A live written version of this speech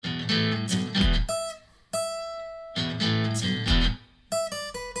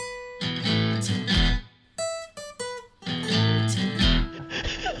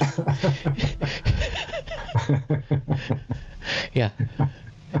Yeah.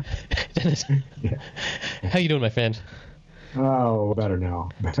 Dennis, Yeah. how you doing, my friend? Oh, better now.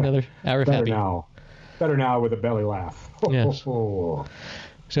 Another hour of Better happy. now. Better now with a belly laugh. Yes. Oh,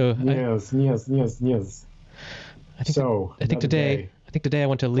 So yes. I think today I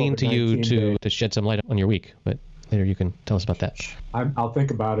want to lean to you to shed some light on your week, but later you can tell us about that. I'll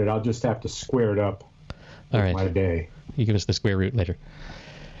think about it. I'll just have to square it up with All right. my day. You give us the square root later.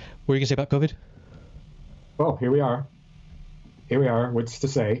 What are you going to say about COVID? Well, here we are. What's to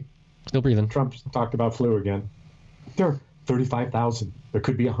say? Still breathing. Trump talked about flu again. There are 35,000. There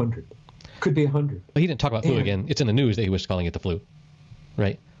could be 100. Could be 100. Well, he didn't talk about flu again. It's in the news that he was calling it the flu,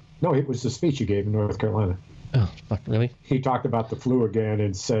 right? No, it was the speech he gave in North Carolina. Oh, fuck, really? He talked about the flu again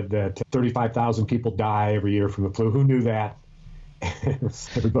and said that 35,000 people die every year from the flu. Who knew that?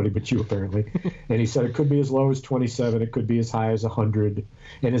 Everybody but you, apparently. And he said it could be as low as 27. It could be as high as 100.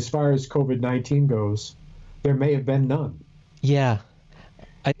 And as far as COVID-19 goes, there may have been none. Yeah.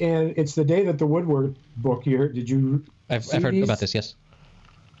 And it's the day that the Woodward book here. Did you? I've heard about this. Yes.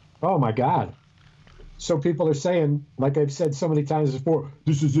 Oh my God! So people are saying, like I've said so many times before,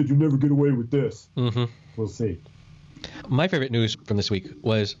 this is it. You never get away with this. Mm-hmm. We'll see. My favorite news from this week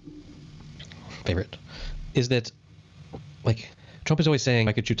is that, like, Trump is always saying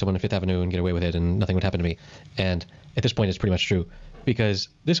I could shoot someone on Fifth Avenue and get away with it and nothing would happen to me. And at this point, it's pretty much true, because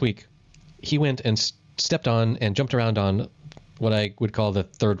this week he went and stepped on and jumped around on what I would call the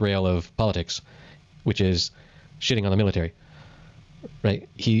third rail of politics, which is shitting on the military. Right?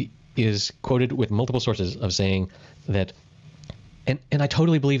 He is quoted with multiple sources of saying that, and I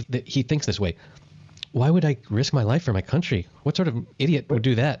totally believe that he thinks this way. Why would I risk my life for my country? What sort of idiot would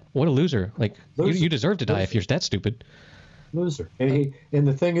do that? What a loser. Like, you deserve to die if you're that stupid. Loser. And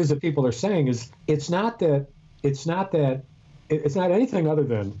the thing is that people are saying is it's not anything other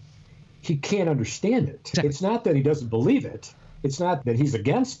than he can't understand it. Exactly. It's not that he doesn't believe it. It's not that he's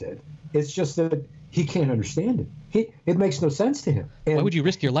against it. It's just that he can't understand it. It makes no sense to him. And why would you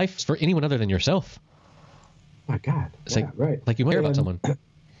risk your life for anyone other than yourself? My God. It's yeah, right. Like you care about someone.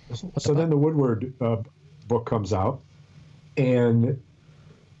 So then the Woodward book comes out, and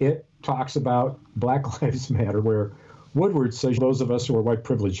it talks about Black Lives Matter, where Woodward says those of us who are white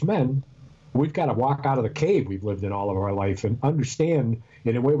privileged men, we've got to walk out of the cave we've lived in all of our life and understand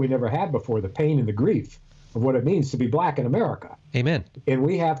in a way we never had before the pain and the grief of what it means to be black in America. Amen. And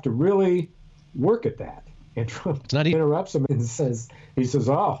we have to really work at that. And Trump interrupts him and he says,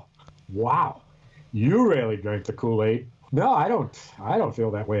 oh, wow, you really drank the Kool-Aid. No, I don't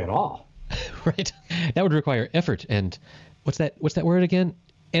feel that way at all. Right. That would require effort. And what's that word again?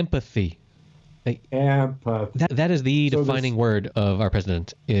 Empathy. Empathy. That is the defining word of our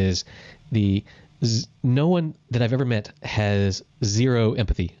president. Is no one that I've ever met has zero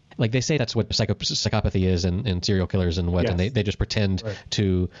empathy. Like, they say that's what psychopathy is in serial killers and what, yes. And they just pretend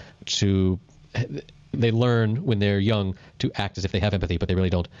to they learn when they're young to act as if they have empathy, but they really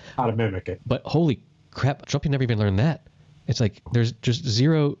don't. How to mimic it. But holy crap, Trump never even learned that. It's like there's just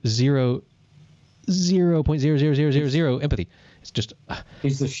 0.00000 empathy. It's just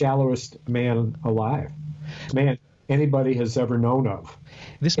he's the shallowest man alive. Man anybody has ever known of.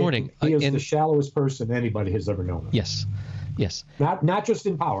 This morning, he is the shallowest person anybody has ever known of. Yes. Not just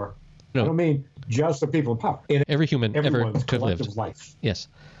in power. No. I don't mean just the people in power. In every human ever to have lived. Life. Yes.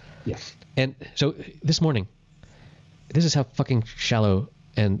 Yes. And so this morning, this is how fucking shallow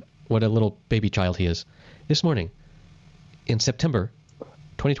and what a little baby child he is. This morning, in September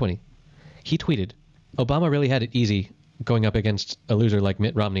 2020, he tweeted, Obama really had it easy going up against a loser like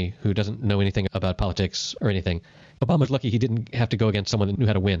Mitt Romney, who doesn't know anything about politics or anything. Obama's lucky he didn't have to go against someone that knew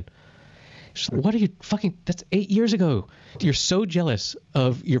how to win. What are you fucking... That's 8 years ago. You're so jealous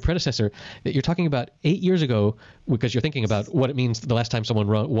of your predecessor that you're talking about 8 years ago because you're thinking about what it means the last time someone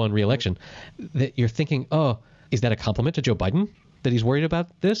won re-election, that you're thinking, oh, is that a compliment to Joe Biden that he's worried about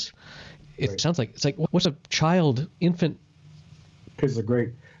this? It sounds like... It's like, what's a infant... There's a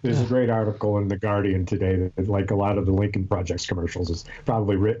great article in The Guardian today that, like a lot of the Lincoln Project's commercials, is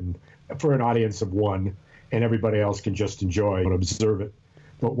probably written for an audience of one, and everybody else can just enjoy and observe it.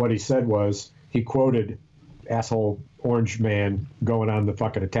 But what he said was, he quoted asshole orange man going on the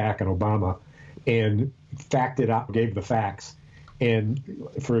fucking attack on Obama and facted out, gave the facts. And,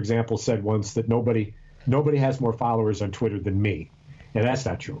 for example, said once that nobody has more followers on Twitter than me. And that's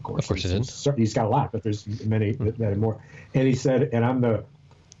not true, of course. Of course it isn't. He's got a lot, but there's many that have more. And he said, and I'm the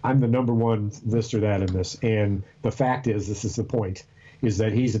number one this or that in this. And the fact is, this is the point, is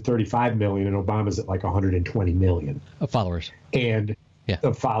that he's at 35 million and Obama's at like 120 million. Of followers. And... Yeah.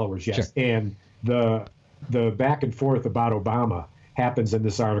 Of followers, yes. Sure. And the back and forth about Obama happens in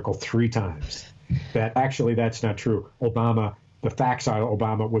this article 3 times. That actually that's not true. Obama, the facts are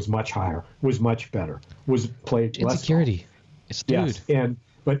Obama was much higher, was much better, was played less. Insecurity. It's dude. Yes,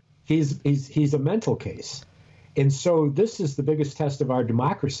 but he's a mental case. And so this is the biggest test of our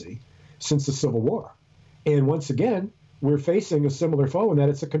democracy since the Civil War. And once again, we're facing a similar foe in that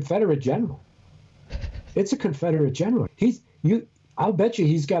it's a Confederate general. It's a Confederate general. I'll bet you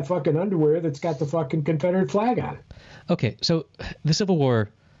he's got fucking underwear that's got the fucking Confederate flag on it. Okay, so the Civil War,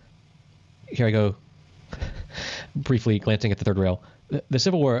 here I go, briefly glancing at the third rail. The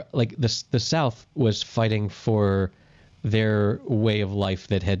Civil War, like the South was fighting for their way of life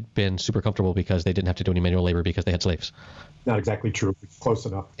that had been super comfortable because they didn't have to do any manual labor because they had slaves. Not exactly true, but close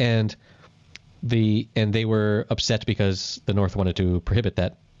enough. And they were upset because the North wanted to prohibit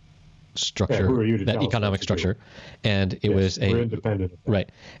that structure, who are you to that tell us economic what to structure, and it was we're independent, right,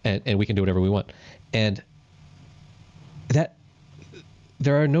 and we can do whatever we want, and that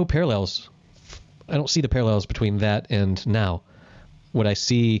there are no parallels. I don't see the parallels between that and now. What I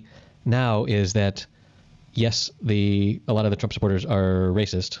see now is that yes, a lot of the Trump supporters are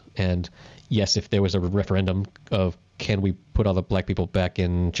racist, and yes, if there was a referendum of can we put all the black people back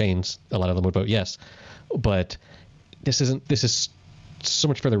in chains, a lot of them would vote yes, but this is so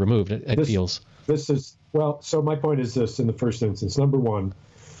much further removed, it feels. So my point is this in the first instance. Number one,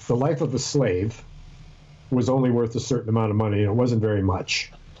 the life of a slave was only worth a certain amount of money, and it wasn't very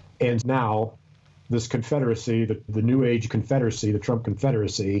much. And now this Confederacy, the New Age Confederacy, the Trump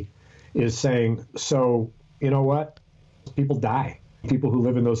Confederacy, is saying, so you know what? People die. People who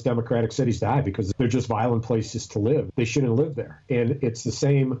live in those democratic cities die because they're just violent places to live. They shouldn't live there. And it's the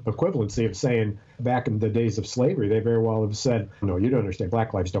same equivalency of saying back in the days of slavery, they very well have said, no, you don't understand.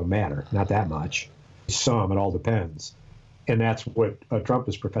 Black lives don't matter. Not that much. Some, it all depends. And that's what Trump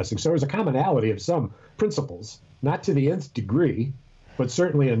is professing. So there's a commonality of some principles, not to the nth degree, but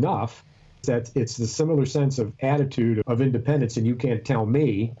certainly enough that it's the similar sense of attitude of independence and you can't tell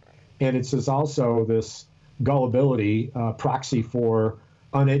me. And it's also this gullibility, proxy for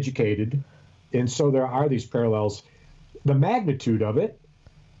uneducated. And so there are these parallels. The magnitude of it,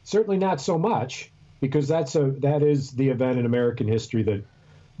 certainly not so much, because that is the event in American history that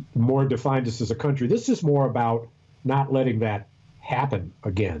more defined us as a country. This is more about not letting that happen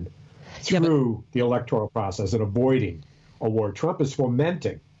again through the electoral process and avoiding a war. Trump is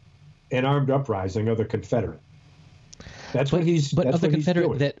fomenting an armed uprising of the Confederate. That's what he's doing.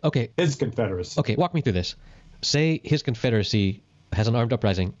 His Confederacy. Okay, walk me through this. Say his Confederacy has an armed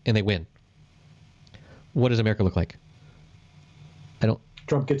uprising and they win. What does America look like?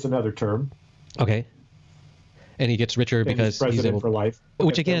 Trump gets another term. Okay. And he gets richer because he's president for life.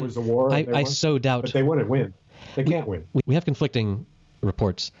 Which if again, there was a war, I so doubt. But they wouldn't win. They can't win. We have conflicting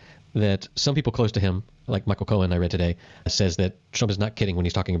reports that some people close to him, like Michael Cohen I read today, says that Trump is not kidding when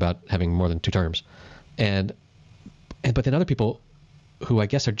he's talking about having more than 2 terms. But then other people who I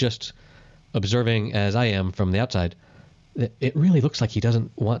guess are just observing as I am from the outside, it really looks like he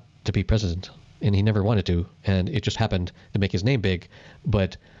doesn't want to be president, and he never wanted to, and it just happened to make his name big.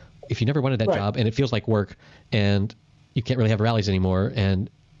 But if you never wanted that job, and it feels like work, and you can't really have rallies anymore, and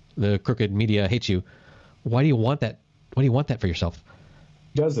the crooked media hates you, why do you want that? Why do you want that for yourself?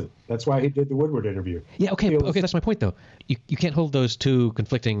 Doesn't. That's why he did the Woodward interview. Yeah, okay, that's my point, though. You can't hold those two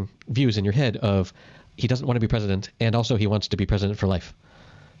conflicting views in your head of he doesn't want to be president, and also he wants to be president for life.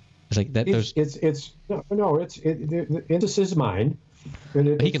 It's like that. It's his mind.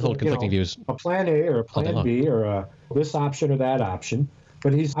 He can hold conflicting views. A plan A or a plan B or this option or that option.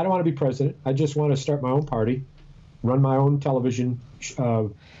 But I don't want to be president. I just want to start my own party, run my own television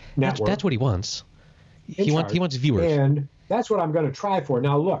network. That's what he wants. He wants viewers. And that's what I'm going to try for.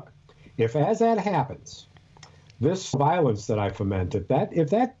 Now, look, if as that happens, this violence that I fomented,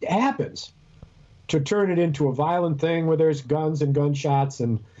 if that happens, to turn it into a violent thing where there's guns and gunshots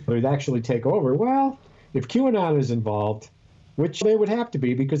and they'd actually take over, well, if QAnon is involved, which they would have to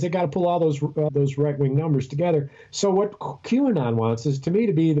be because they got to pull all those right-wing numbers together. So what QAnon wants is to me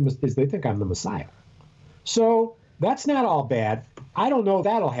to be is they think I'm the Messiah. So that's not all bad. I don't know if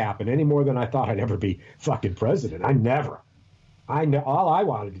that'll happen any more than I thought I'd ever be fucking president. All I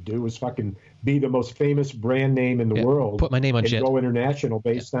wanted to do was fucking be the most famous brand name in the world. Put my name on shit. Go international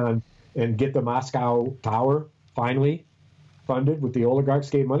based on and get the Moscow Tower finally funded with the oligarchs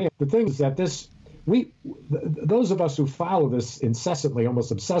gave money. The thing is that those of us who follow this incessantly,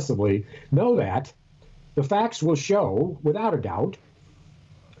 almost obsessively, know that the facts will show, without a doubt,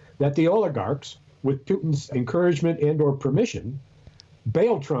 that the oligarchs, with Putin's encouragement and or permission,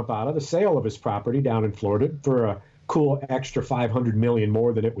 bailed Trump out of the sale of his property down in Florida for a cool extra $500 million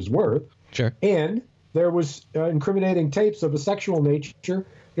more than it was worth. Sure. And there was incriminating tapes of a sexual nature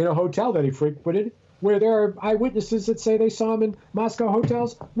in a hotel that he frequented, where there are eyewitnesses that say they saw him in Moscow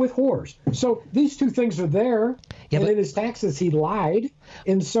hotels with whores. So these two things are there, and in his taxes he lied,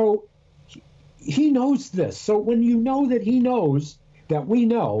 and so he knows this. So when you know that he knows that we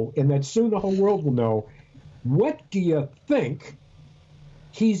know, and that soon the whole world will know, what do you think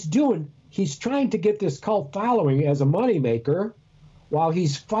he's doing? He's trying to get this cult following as a moneymaker while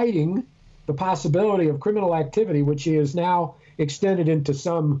he's fighting the possibility of criminal activity, which he has now extended into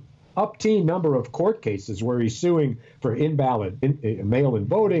some up-teen number of court cases where he's suing for invalid mail-in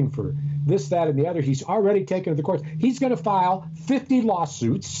voting, for this, that, and the other. He's already taken to the courts. He's going to file 50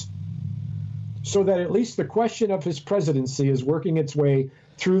 lawsuits so that at least the question of his presidency is working its way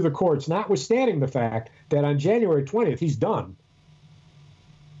through the courts, notwithstanding the fact that on January 20th, he's done,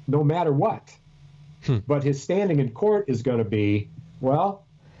 no matter what. But his standing in court is going to be, well,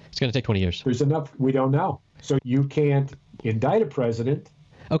 it's going to take 20 years. There's enough we don't know. So you can't indict a president.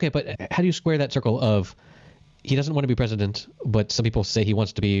 Okay, but how do you square that circle of he doesn't want to be president, but some people say he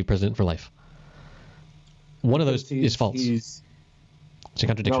wants to be president for life? One of those is false. It's a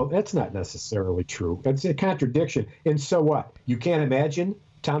contradiction. No, that's not necessarily true. It's a contradiction. And so what? You can't imagine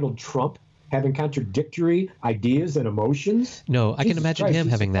Donald Trump having contradictory ideas and emotions? No, I can imagine him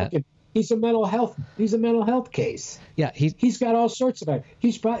having that. He's a mental health case. Yeah, he's got all sorts of it.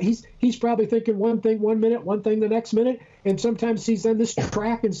 He's probably thinking one thing one minute, one thing the next minute, and sometimes he's on this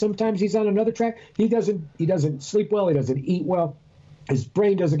track and sometimes he's on another track. He doesn't sleep well, he doesn't eat well. His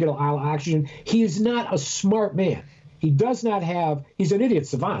brain doesn't get a lot of oxygen. He is not a smart man. He's an idiot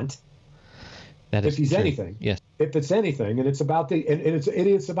savant. That is if he's true. anything. Yes. If it's anything, and it's about and it's an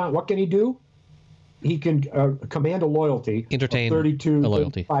idiot savant, what can he do? He can command a loyalty entertain of 32 a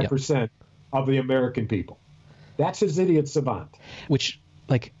loyalty. 5% of the American people. That's his idiot savant. Which,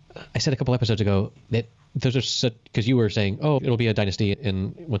 like I said a couple episodes ago, that those are such, because you were saying, oh, it'll be a dynasty,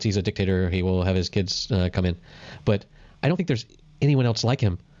 and once he's a dictator, he will have his kids come in. But I don't think there's anyone else like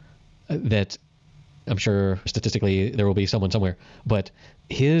him that I'm sure statistically there will be someone somewhere. But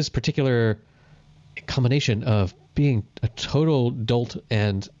his particular combination of being a total dolt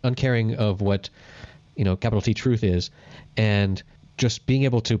and uncaring of what capital T truth is, and just being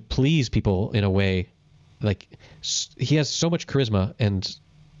able to please people in a way, like he has so much charisma, and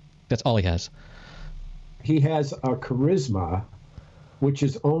that's all he has. He has a charisma which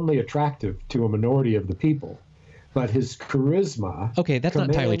is only attractive to a minority of the people, but his charisma that's not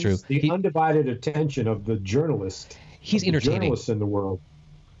entirely true. The undivided attention of the journalist. He's entertaining. Journalists in the world.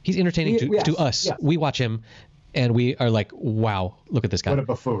 He's entertaining to us. Yes. We watch him, and we are like, wow, look at this guy. What a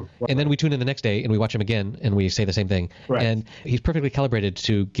buffoon. And then we tune in the next day, and we watch him again, and we say the same thing. Right. And he's perfectly calibrated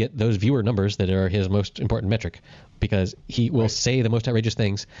to get those viewer numbers that are his most important metric, because he will say the most outrageous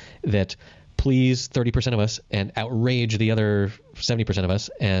things that please 30% of us and outrage the other 70% of us,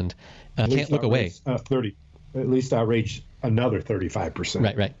 and can't look away. 30. At least outrage another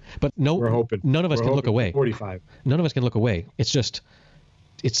 35%. Right. But none of us can look away. 45. None of us can look away. It's just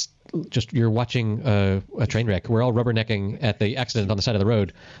you're watching a train wreck. We're all rubbernecking at the accident on the side of the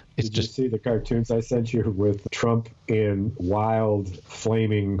road. Did you see the cartoons I sent you with Trump in wild,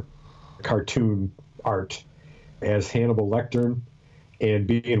 flaming cartoon art as Hannibal Lecter and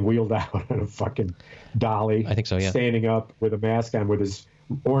being wheeled out on a fucking dolly? I think so, yeah. Standing up with a mask on with his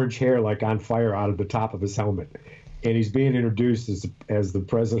orange hair like on fire out of the top of his helmet. And he's being introduced as the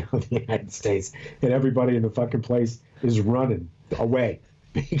president of the United States. And everybody in the fucking place is running away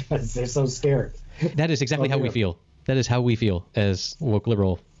because they're so scared. That is exactly how we feel. That is how we feel as woke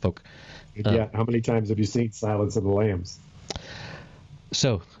liberal folk. Yeah. How many times have you seen Silence of the Lambs?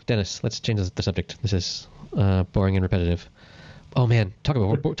 So, Dennis, let's change the subject. This is boring and repetitive. Oh man, talk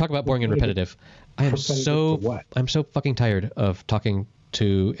about boring and repetitive. I'm so fucking tired of talking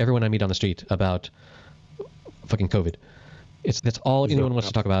to everyone I meet on the street about fucking COVID. That's all anyone wants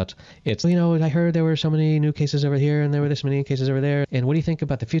to talk about. It's, I heard there were so many new cases over here and there were this many cases over there. And what do you think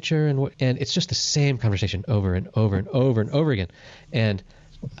about the future? And it's just the same conversation over and over and over and over again. And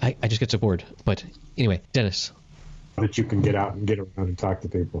I just get so bored. But anyway, Dennis. That you can get out and get around and talk to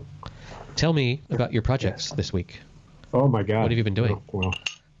people. Tell me about your projects this week. Oh my God. What have you been doing? Oh, well,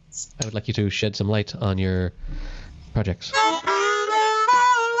 I would like you to shed some light on your projects.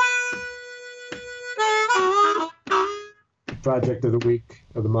 Project of the week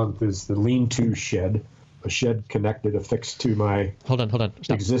of the month is the lean-to shed, a shed affixed to my Hold on.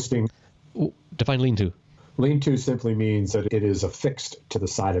 Stop. Existing. Define lean-to. Lean-to simply means that it is affixed to the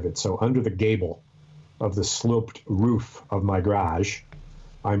side of it. So under the gable of the sloped roof of my garage,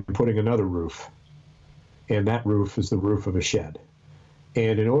 I'm putting another roof, and that roof is the roof of a shed.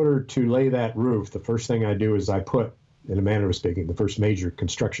 And in order to lay that roof, the first thing I do is I put, in a manner of speaking, the first major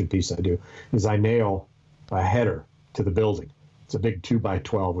construction piece I do is I nail a header to the building. It's a big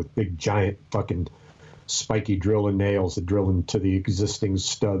 2x12 with big giant fucking spiky drilling nails that drill into the existing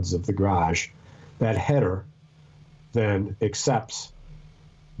studs of the garage. That header then accepts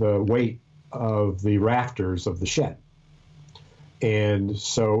the weight of the rafters of the shed. And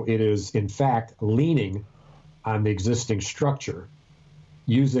so it is, in fact, leaning on the existing structure,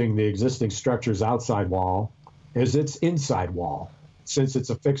 using the existing structure's outside wall as its inside wall. Since it's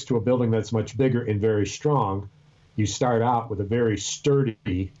affixed to a building that's much bigger and very strong, you start out with a very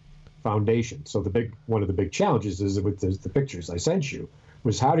sturdy foundation. So one of the big challenges is with the pictures I sent you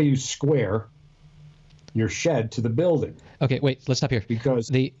was how do you square your shed to the building? Okay, wait, let's stop here.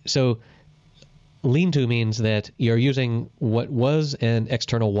 Because so lean-to means that you're using what was an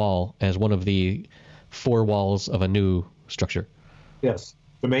external wall as one of the 4 walls of a new structure. Yes,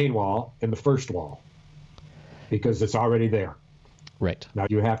 the main wall and the first wall, because it's already there. Right. Now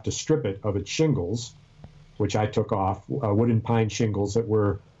you have to strip it of its shingles, which I took off, wooden pine shingles that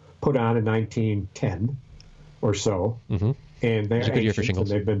were put on in 1910 or so. Mm-hmm. And they're It's a good year for ancient,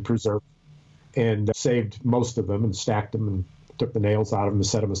 shingles. and they've been preserved, and saved most of them and stacked them and took the nails out of them and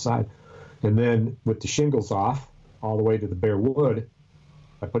set them aside. And then with the shingles off, all the way to the bare wood,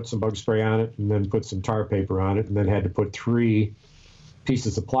 I put some bug spray on it and then put some tar paper on it and then had to put 3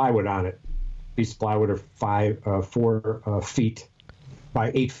 pieces of plywood on it. Pieces of plywood are 4 feet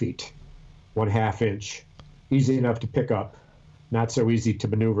by 8 feet, 1/2 inch. Easy enough to pick up, not so easy to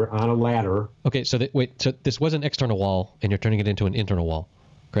maneuver on a ladder. Okay, so so this was an external wall, and you're turning it into an internal wall,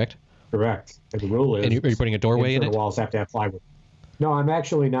 correct? Correct. And the rule is... And are you putting a doorway in it? The walls have to have plywood. No, I'm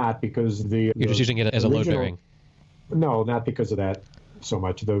actually not, because You're just using it as a load bearing. No, not because of that so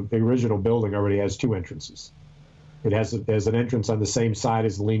much. The original building already has 2 entrances. It has an entrance on the same side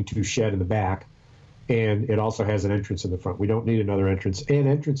as the lean-to shed in the back, and it also has an entrance in the front. We don't need another entrance. And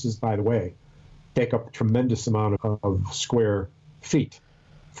entrances, by the way, take up a tremendous amount of square feet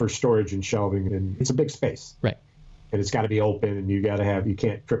for storage and shelving, and it's a big space. Right. And it's got to be open, and you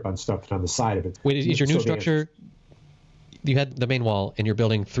can't trip on stuff on the side of it. Wait, is your new structure, you had the main wall, and you're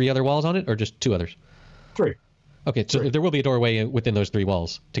building 3 other walls on it, or just 2 others? 3. Okay, so there will be a doorway within those 3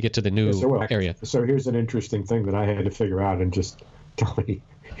 walls to get to the new area. So here's an interesting thing that I had to figure out, and just tell me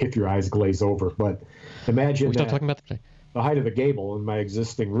if your eyes glaze over. But imagine Are we still talking about that? The height of the gable in my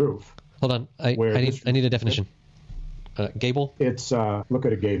existing roof. Hold on, I need a definition. Gable? It's look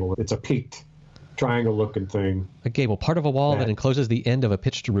at a gable. It's a peaked, triangle-looking thing. A gable, part of a wall that encloses the end of a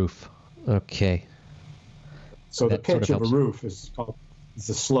pitched roof. Okay. So the pitch of a roof is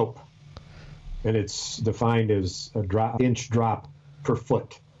the slope, and it's defined as a inch drop per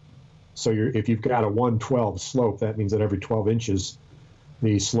foot. So if you've got a 1/12 slope, that means that every 12 inches,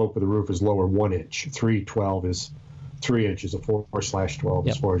 the slope of the roof is lower 1 inch. 3/12 is 3 inches. A 4/12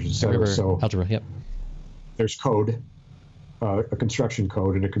 is 4 inches. So algebra. Yep. There's code, a construction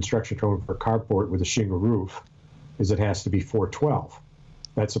code, and a construction code for a carport with a shingle roof is it has to be 4/12.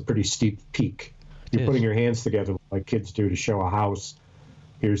 That's a pretty steep peak. You're putting your hands together like kids do to show a house.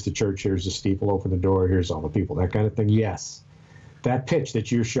 Here's the church, here's the steeple, open the door, here's all the people, that kind of thing. Yes. That pitch that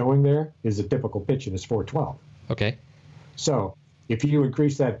you're showing there is a typical pitch, and it's 4/12. Okay. So if you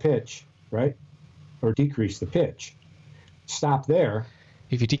increase that pitch, right, or decrease the pitch, stop there.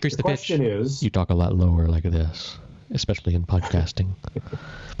 If you decrease the pitch, question is, you talk a lot lower like this, especially in podcasting.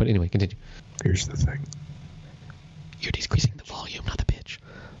 But anyway, continue. Here's the thing. You're decreasing the volume, not the pitch.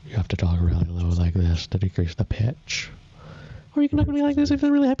 You have to talk really low like this to decrease the pitch. Or you can talk really like this if it's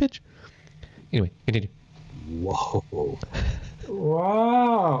a really high pitch. Anyway, continue. Whoa.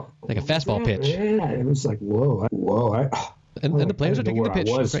 Wow. Like a fastball pitch. Yeah, it was like, whoa. And the players are taking the pitch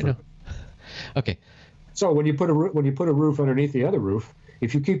right now. Okay. So when you put a roof underneath the other roof,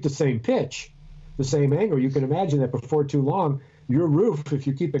 if you keep the same pitch, the same angle, you can imagine that before too long, your roof, if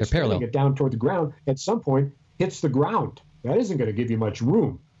you keep extending it down toward the ground, at some point hits the ground. That isn't going to give you much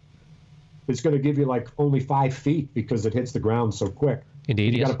room. It's going to give you like only 5 feet because it hits the ground so quick.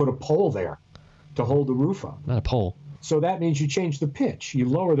 Indeed, you got to put a pole there to hold the roof up. Not a pole. So that means you change the pitch. You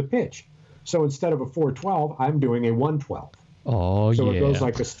lower the pitch. So instead of a 4/12, I'm doing a 1/12. Oh, so it goes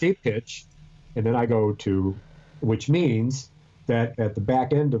like a steep pitch, and then I go to, which means that at the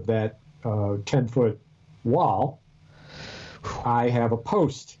back end of that 10-foot wall, I have a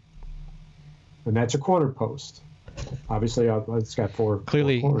post, and that's a corner post. Obviously, it's got 4.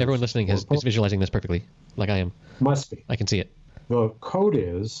 Clearly, everyone listening is visualizing this perfectly, like I am. Must be. I can see it. The code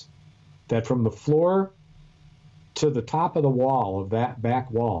is that from the floor to the top of the wall of that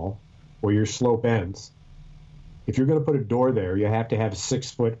back wall, where your slope ends, if you're going to put a door there, you have to have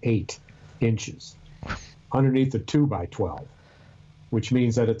 6'8" underneath a 2x12, which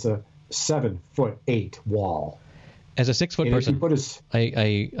means that it's a 7'8" wall. As a 6 foot And if person, you put a,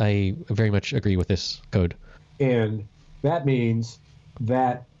 I very much agree with this code. and that means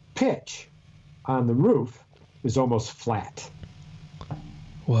that pitch on the roof is almost flat.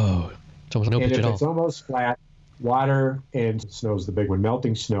 Whoa. It's almost no And pitch if at all. it's almost flat, water and snow's the big one,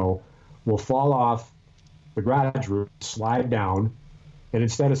 melting snow will fall off the garage roof, slide down, and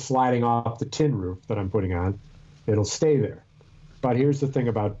instead of sliding off the tin roof that I'm putting on, it'll stay there. But here's the thing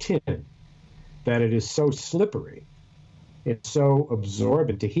about tin, that it is so slippery, it's so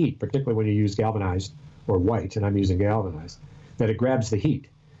absorbent to heat, particularly when you use galvanized or white, and I'm using galvanized, that it grabs the heat,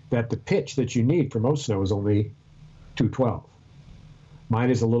 that the pitch that you need for most snow is only 212. Mine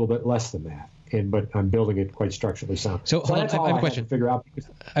is a little bit less than that, but I'm building it quite structurally sound. So hold on, that's I all have a had question. to figure out.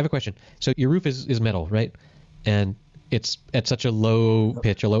 I have a question. So your roof is metal, right? And it's at such a low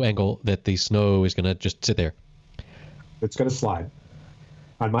pitch, a low angle, that the snow is going to just sit there. It's going to slide.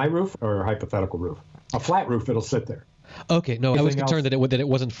 On my roof or a hypothetical roof? A flat roof, it'll sit there. Okay, no, I was Everything concerned that it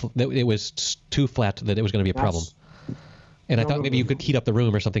wasn't that it was too flat, that it was going to be a problem. And I No, thought no, maybe you no. could heat up the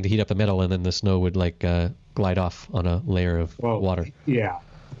room or something to heat up the metal, and then the snow would glide off on a layer of water. Yeah.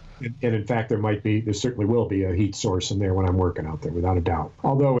 And in fact, there certainly will be a heat source in there when I'm working out there, without a doubt.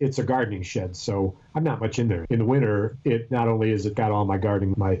 Although it's a gardening shed, so I'm not much in there. In the winter, it not only is it got all my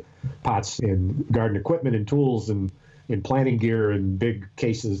gardening, my pots and garden equipment and tools and planting gear and big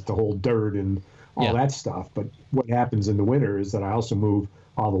cases to hold dirt and all that stuff. But what happens in the winter is that I also move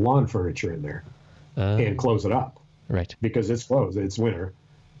all the lawn furniture in there and close it up. Right. Because it's closed. It's winter,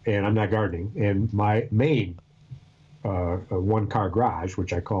 and I'm not gardening. And my main a one-car garage,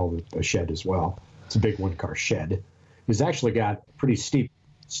 which I call a shed as well. It's a big one-car shed. Has actually got pretty steep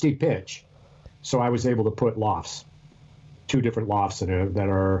pitch, so I was able to put lofts, 2 different lofts in it that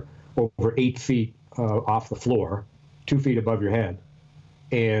are over 8 feet off the floor, 2 feet above your head,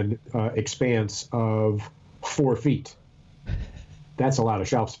 and expanse of 4 feet. That's a lot of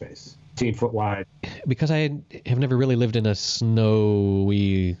shelf space. 18-foot wide. Because I have never really lived in a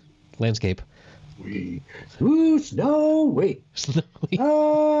snowy landscape. Ooh, snowy. Snowy.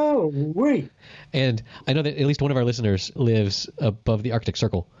 Oh, wait. And I know that at least one of our listeners lives above the Arctic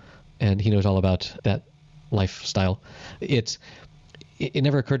Circle, and he knows all about that lifestyle. It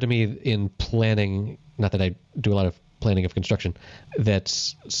never occurred to me in planning, not that I do a lot of planning of construction, that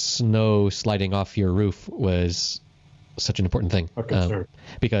snow sliding off your roof was such an important thing. A concern.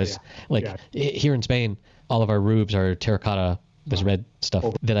 Because here in Spain, all of our roofs are terracotta, this red stuff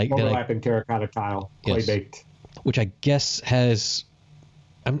overlapping terracotta tile, clay baked. Which I guess has,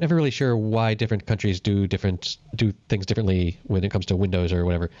 I'm never really sure why different countries do things differently when it comes to windows or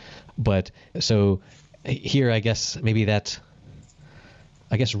whatever. But so here, I guess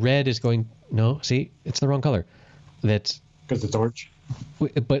red is going, no, see, it's the wrong color. That's because it's orange.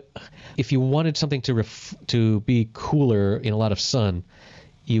 But if you wanted something to be cooler in a lot of sun,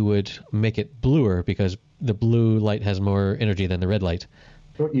 you would make it bluer, because the blue light has more energy than the red light.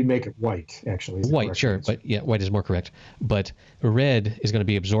 You make it white, actually. White, sure, but white is more correct. But red is going to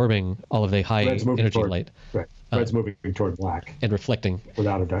be absorbing all of the high energy light. Right. Red's moving toward black. And reflecting.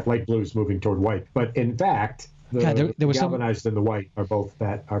 Without a doubt. Light blue is moving toward white. But in fact, the there was galvanized and the white are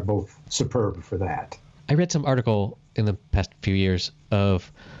both superb for that. I read some article in the past few years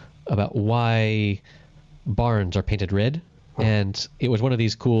about why barns are painted red. And it was one of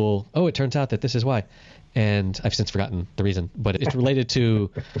these cool, it turns out that this is why. And I've since forgotten the reason, but it's related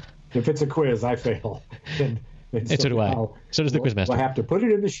to... If it's a quiz, I fail. And so do I. So does the Quizmaster. We'll have to put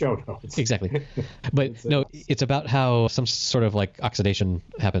it in the show notes. Exactly. But it's about how some sort of oxidation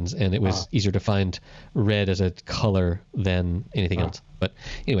happens, and it was easier to find red as a color than anything else. But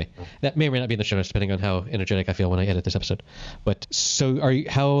anyway, that may or may not be in the show notes, depending on how energetic I feel when I edit this episode. But so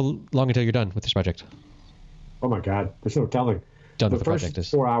how long until you're done with this project? Oh my God, there's no telling. The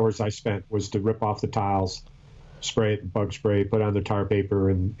first 4 hours I spent was to rip off the tiles, spray it, bug spray, put on the tar paper,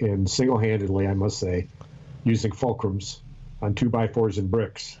 and single-handedly, I must say, using fulcrums on 2x4s and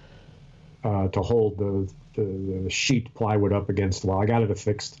bricks to hold the sheet plywood up against the wall. I got it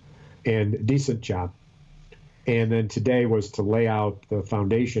affixed, and decent job. And then today was to lay out the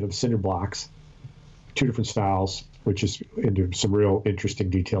foundation of cinder blocks, 2 different styles, which is into some real interesting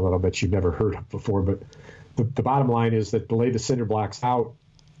detail that I'll bet you've never heard of before, but the bottom line is that to lay the cinder blocks out,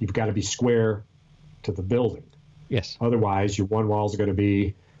 you've got to be square to the building. Yes. Otherwise, your one wall is going to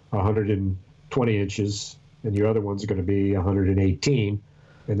be 120 inches, and your other one's going to be 118,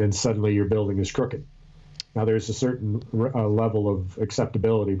 and then suddenly your building is crooked. Now, there's a certain level of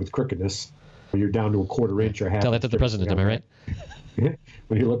acceptability with crookedness, You're down to a quarter inch or half. Tell that to the president, am I right?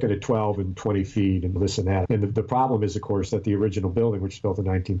 When you look at it 12 and 20 feet and this and that. And the problem is, of course, that the original building, which was built in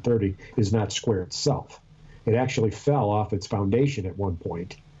 1930, is not square itself. It actually fell off its foundation at one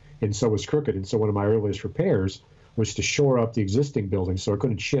point, and so was crooked. And so one of my earliest repairs was to shore up the existing building so it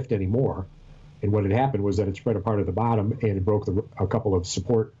couldn't shift anymore. And what had happened was that it spread apart at the bottom, and it broke a couple of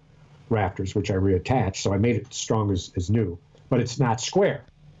support rafters, which I reattached. So I made it strong as new, but it's not square.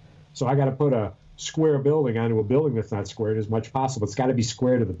 So I got to put a square building onto a building that's not squared as much as possible. It's got to be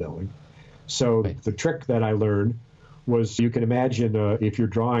square to the building. So the trick that I learned was, you can imagine if you're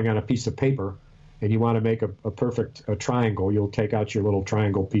drawing on a piece of paper and you want to make a perfect triangle, you'll take out your little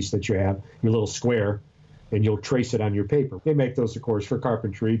triangle piece that you have, your little square, and you'll trace it on your paper. They make those, of course, for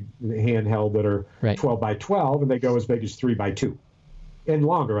carpentry, handheld, that are 12 by 12, and they go as big as 3 by 2. And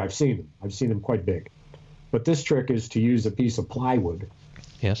longer, I've seen them. I've seen them quite big. But this trick is to use a piece of plywood.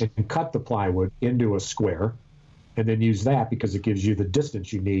 Yes. And cut the plywood into a square, and then use that because it gives you the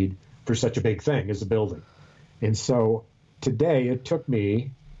distance you need for such a big thing as a building. And so today it took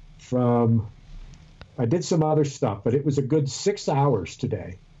me I did some other stuff, but it was a good 6 hours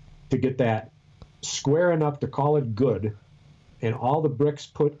today to get that square enough to call it good, and all the bricks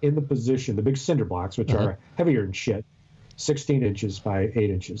put in the position, the big cinder blocks, which are heavier than shit, 16 inches by 8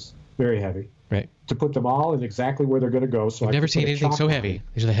 inches, very heavy. Right. To put them all in exactly where they're going to go. So I've never seen anything so heavy.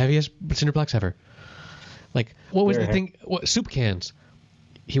 These are the heaviest cinder blocks ever. Like, what was the thing? Soup cans.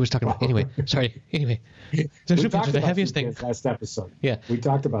 He was talking about. Anyway, sorry. Anyway, so soup cans are the heaviest thing. Last episode. Yeah. We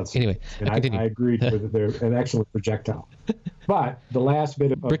talked about soup anyway. And I agreed with they're an excellent projectile. But the last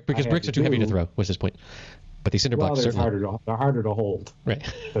bit of because bricks are too heavy to throw. Was his point? But these cinder blocks certainly they're harder to hold. Right.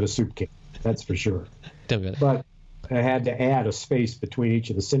 Than a soup can. That's for sure. Tell me about it. But I had to add a space between each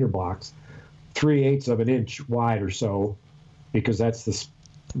of the cinder blocks, 3/8 of an inch wide or so, because that's the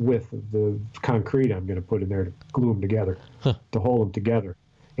width of the concrete I'm going to put in there to glue them together, to hold them together,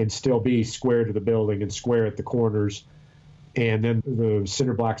 and still be square to the building and square at the corners. And then the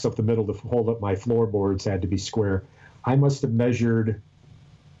cinder blocks up the middle to hold up my floorboards had to be square. I must have measured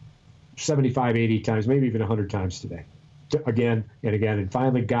 75, 80 times, maybe even 100 times today, again and again, and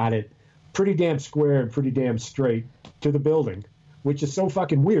finally got it pretty damn square and pretty damn straight to the building, which is so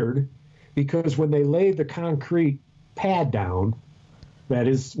fucking weird. Because when they laid the concrete pad down, that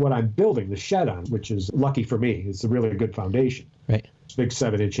is what I'm building the shed on, which is lucky for me. It's a really good foundation. Right. It's a big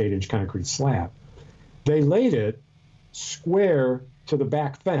 7-inch, 8-inch concrete slab. They laid it square to the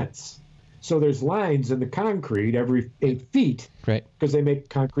back fence. So there's lines in the concrete every 8 feet. Right. Because they make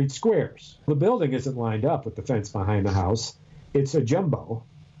concrete squares. The building isn't lined up with the fence behind the house. It's a jumbo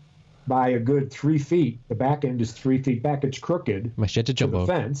by a good 3 feet. The back end is 3 feet back. It's crooked. My shed's a jumbo. To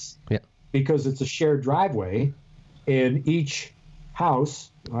the fence. Yeah. Because it's a shared driveway, and each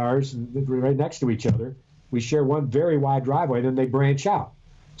house, ours, right next to each other, we share one very wide driveway, then they branch out.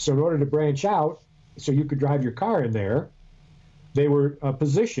 So in order to branch out, so you could drive your car in there, they were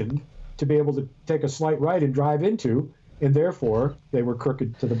positioned to be able to take a slight right and drive into, and therefore they were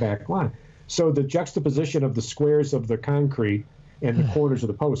crooked to the back line. So the juxtaposition of the squares of the concrete and the corners of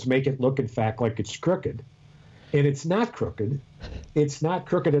the posts make it look, in fact, like it's crooked. And it's not crooked. It's not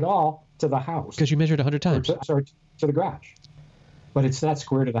crooked at all to the house. Because you measured 100 times. To the garage. But it's not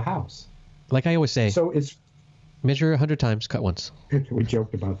square to the house. Like I always say. So it's... Measure 100 times, cut once. We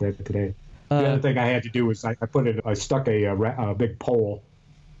joked about that today. The other thing I had to do was I stuck a big pole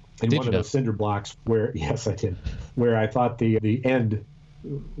in one of those cinder blocks where, yes, I did, where I thought the end,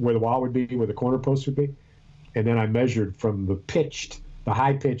 where the wall would be, where the corner post would be. And then I measured from the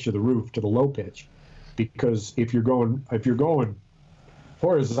high pitch of the roof to the low pitch. Because if you're going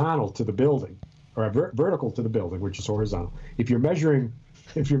horizontal to the building, or vertical to the building, which is horizontal, if you're measuring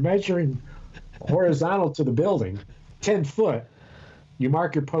horizontal to the building, 10 foot, you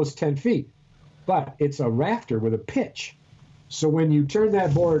mark your post 10 feet, but it's a rafter with a pitch. So when you turn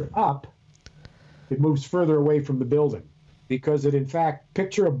that board up, it moves further away from the building, because it, in fact,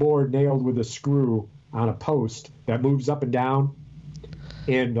 picture a board nailed with a screw on a post that moves up and down,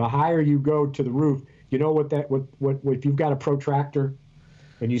 and the higher you go to the roof, you know what if you've got a protractor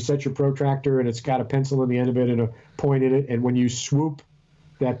and you set your protractor and it's got a pencil in the end of it and a point in it, and when you swoop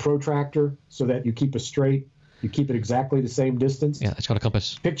that protractor so that you keep you keep it exactly the same distance. Yeah, it's called a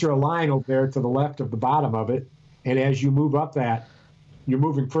compass. Picture a line over there to the left of the bottom of it, and as you move up that, you're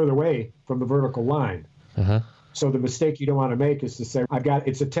moving further away from the vertical line. Uh-huh. So the mistake you don't want to make is to say,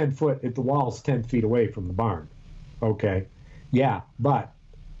 it's a 10 foot, if the wall's 10 feet away from the barn. Okay. Yeah, but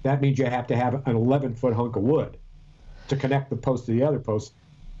that means you have to have an 11-foot hunk of wood to connect the post to the other post.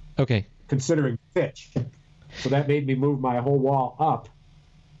 Okay. Considering pitch. So that made me move my whole wall up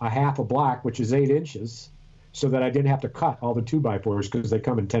a half a block, which is 8 inches, so that I didn't have to cut all the 2x4s because they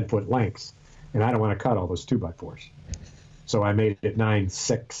come in 10-foot lengths, and I don't want to cut all those 2x4s. So I made it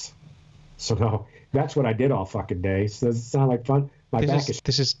 9/6. So now that's what I did all fucking day. So does it sound like fun? My back is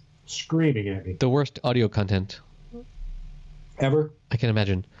This is screaming at me. the worst audio content Ever? I can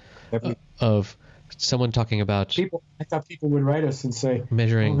imagine Every, of someone talking about I thought people would write us and say,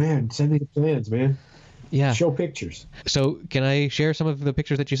 measuring. "Oh man, send me the plans, man. Yeah. Show pictures." So can I share some of the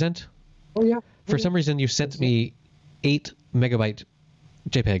pictures that you sent? Oh yeah. For some reason, you sent me 8 megabyte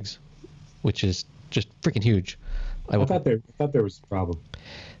JPEGs, which is just freaking huge. I thought there was a problem.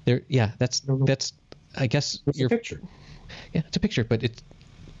 Yeah, that's I don't know. I guess It's a picture. Yeah, it's a picture, but it's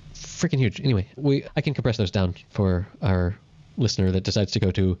freaking huge. Anyway, I can compress those down for our listener that decides to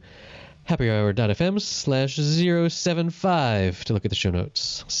go to happyhour.fm/075 to look at the show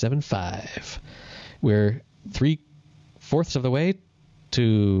notes. 75. We're 3/4 of the way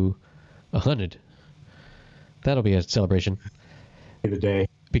to 100. That'll be a celebration. The day.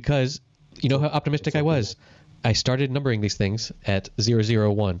 Because you know how optimistic I was. I started numbering these things at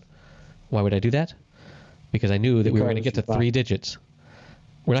 001. Why would I do that? Because I knew that we were going to get to 3 digits.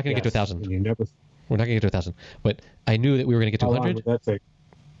 We're not going to get to 1,000. We're not going to get to 1,000. But I knew that we were going to get to 100. How long would that take?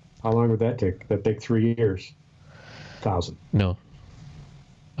 How long would that take? That'd take 3 years. 1,000. No.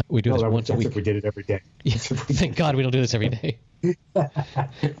 We do this once a week. If we did it every day. Yeah, thank God we don't do this every day.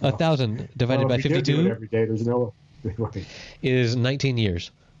 1,000 divided by 52 do it every day. There's no is 19 years.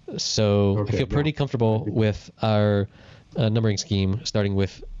 So I feel pretty comfortable with our numbering scheme, starting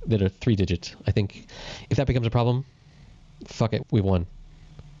with that are 3 digits. I think if that becomes a problem, fuck it, we won.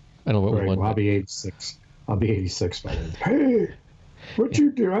 I don't know what we won. Well, I'll be 86. I'll be 86 by then. Hey, what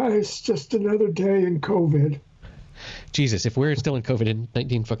you do? It's just another day in COVID. Jesus, if we're still in COVID in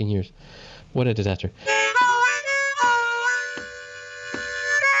 19 fucking years, what a disaster.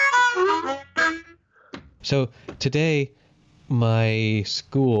 So today, my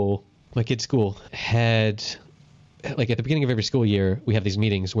kid's school had, like at the beginning of every school year, we have these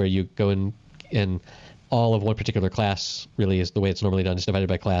meetings where you go in and all of one particular class really is the way it's normally done. It's divided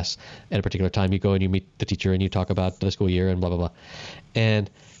by class at a particular time. You go and you meet the teacher and you talk about the school year and blah, blah, blah. And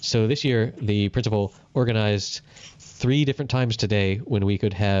so this year, the principal organized 3 different times today when we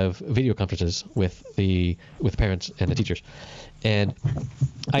could have video conferences with parents and the teachers. And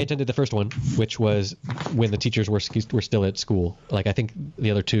I attended the first one, which was when the teachers were still at school. Like, I think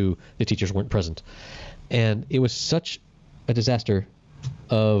the other 2, the teachers weren't present. And it was such a disaster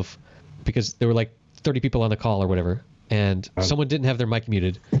because there were like 30 people on the call or whatever, and someone didn't have their mic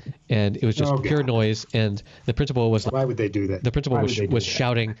muted, and it was just pure noise. And the principal was Why would they do that? The principal was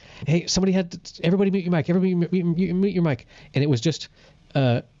shouting, "Hey, everybody mute your mic, everybody mute your mic." And it was just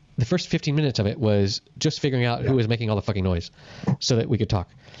the first 15 minutes of it was just figuring out who was making all the fucking noise so that we could talk.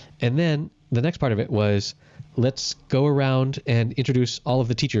 And then the next part of it was, let's go around and introduce all of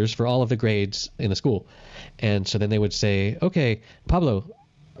the teachers for all of the grades in the school. And so then they would say, "Okay, Pablo,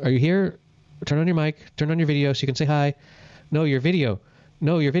 are you here? Turn on your mic, turn on your video so you can say hi. No, your video.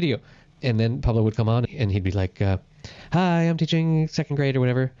 No, your video." And then Pablo would come on and he'd be like, "Hi, I'm teaching 2nd grade," or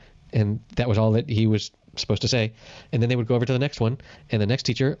whatever. And that was all that he was supposed to say. And then they would go over to the next one, and the next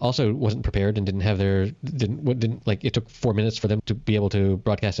teacher also wasn't prepared and didn't have it took 4 minutes for them to be able to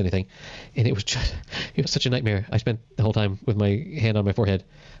broadcast anything. And it was such a nightmare. I spent the whole time with my hand on my forehead.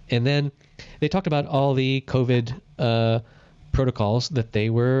 And then they talked about all the COVID protocols that they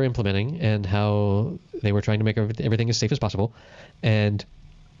were implementing and how they were trying to make everything as safe as possible. And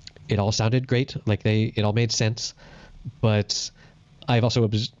it all sounded great. Like it all made sense. But I've also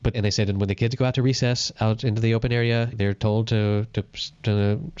and they said, and when the kids go out to recess out into the open area, they're told to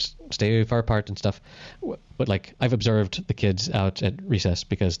stay far apart and stuff. But like, I've observed the kids out at recess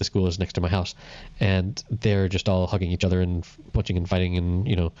because the school is next to my house, and they're just all hugging each other and punching and fighting,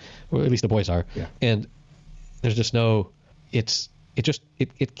 and or at least the boys are. Yeah. And there's just you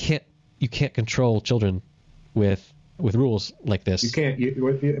can't control children with rules like this. You can't,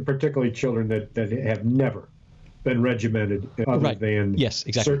 particularly children that have never been regimented other than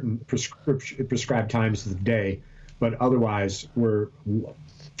certain prescribed times of the day, but otherwise we're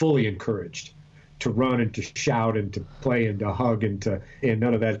fully encouraged to run and to shout and to play and to hug and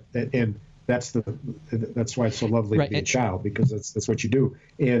none of that. And that's why it's so lovely to be a child, because that's what you do.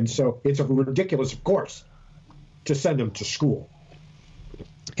 And so it's ridiculous, of course, to send them to school.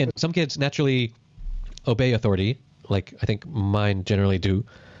 And some kids naturally obey authority, like I think mine generally do,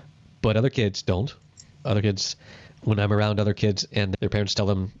 but other kids don't. Other kids, when I'm around other kids and their parents tell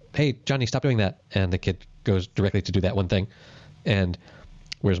them, "Hey, Johnny, stop doing that," and the kid goes directly to do that one thing, and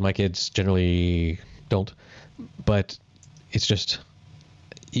whereas my kids generally don't. But it's just,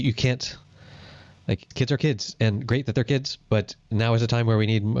 you can't. Like, kids are kids, and great that they're kids, but now is a time where we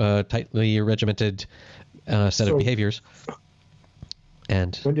need a tightly regimented set of behaviors.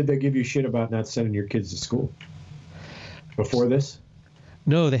 And when did they give you shit about not sending your kids to school? Before this?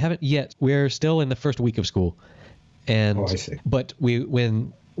 No, they haven't yet. We're still in the first week of school. And I see. But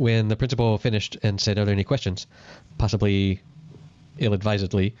when the principal finished and said, "Are there any questions?" possibly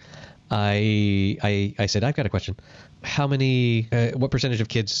ill-advisedly, I said, "I've got a question. How many? What percentage of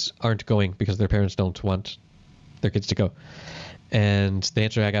kids aren't going because their parents don't want their kids to go?" And the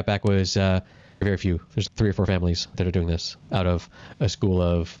answer I got back was very few. There's 3 or 4 families that are doing this out of a school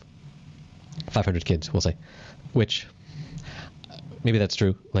of 500 kids, we'll say, which maybe that's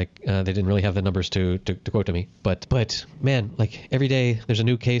true. Like, they didn't really have the numbers to quote to me, but man, like, every day there's a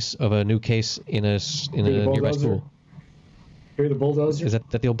new case of a new case in a nearby school. Hear the bulldozer? Is that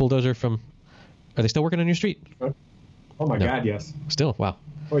the old bulldozer from? Are they still working on your street? Oh my God, yes. Still, wow.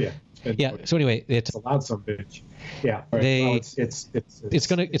 Oh yeah. Yeah. So anyway, it's a loud some bitch. Yeah. Right. It's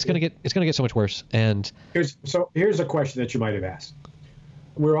gonna get so much worse. And here's a question that you might have asked.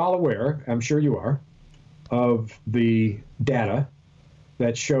 We're all aware, I'm sure you are, of the data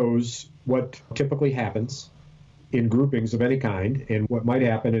that shows what typically happens in groupings of any kind and what might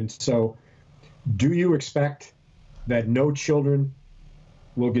happen. And so, do you expect that no children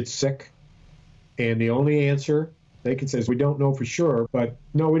will get sick? And the only answer they can say is, we don't know for sure, but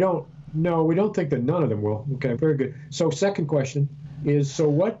no, we don't think that none of them will. Okay, very good. So second question is, so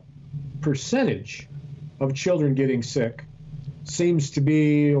what percentage of children getting sick seems to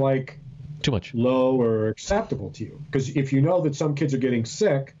be like too much, low or acceptable to you? Because if you know that some kids are getting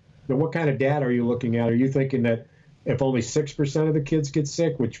sick, then what kind of data are you looking at? Are you thinking that if only 6% of the kids get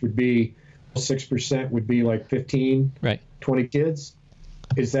sick, which would be 6% would be like 15, right, 20 kids,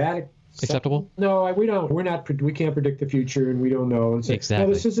 is that acceptable? No, we don't. We can't predict the future, and we don't know. And so, exactly.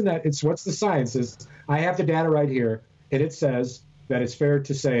 No, this isn't that. It's what's the science is. I have the data right here, and it says that it's fair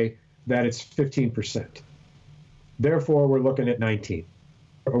to say that it's 15%. Therefore, we're looking at 19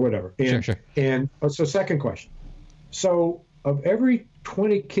 or whatever. And, sure. And so, second question. So, of every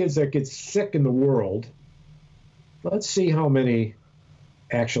 20 kids that get sick in the world, let's see how many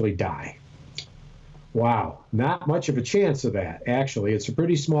actually die. Wow, not much of a chance of that, actually. It's a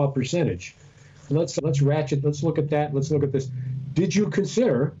pretty small percentage. Let's ratchet, let's look at that, let's look at this. Did you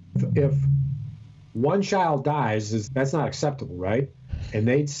consider if one child dies, that's not acceptable, right? And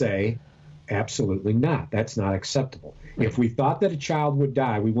they'd say, absolutely not, that's not acceptable. If we thought that a child would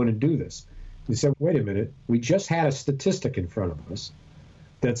die, we wouldn't do this. We said, wait a minute, we just had a statistic in front of us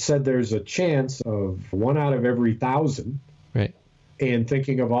that said there's a chance of 1 out of every 1,000. Right. And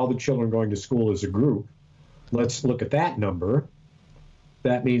thinking of all the children going to school as a group, let's look at that number.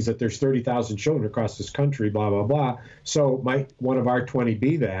 That means that there's 30,000 children across this country, blah, blah, blah. So might one of our 20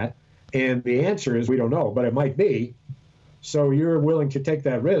 be that? And the answer is we don't know, but it might be. So you're willing to take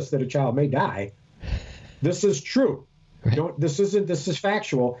that risk that a child may die. This is true. Right. This is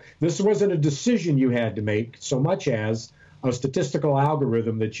factual. This wasn't a decision you had to make so much as a statistical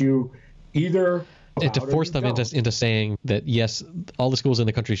algorithm that you either... And to force them into saying that, yes, all the schools in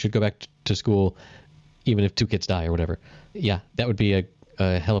the country should go back to school, even if 2 kids die or whatever. Yeah, that would be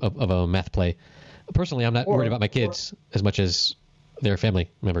a hell of a math play. Personally, I'm not worried about my kids as much as their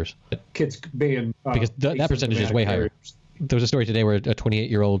family members. Kids being... because that percentage is way higher. There was a story today where a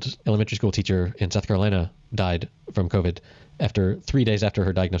 28-year-old elementary school teacher in South Carolina died from COVID after 3 days after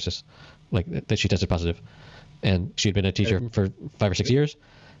her diagnosis, like that she tested positive. And she had been a teacher for 5 or 6 years.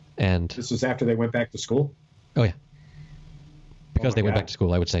 And this was after they went back to school? Oh, yeah. Because they went back to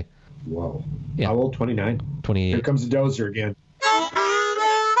school, I would say. Whoa. Yeah. How old? 29? 28. Here comes the dozer again.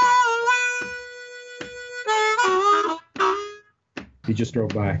 He just drove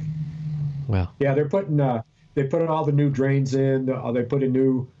by. Wow. Yeah, they put all the new drains in. They put in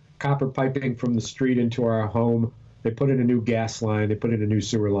new copper piping from the street into our home. They put in a new gas line. They put in a new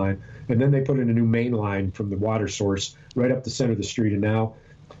sewer line. And then they put in a new main line from the water source right up the center of the street. And now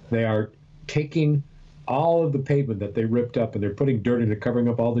they are taking all of the pavement that they ripped up, and they're putting dirt in it, covering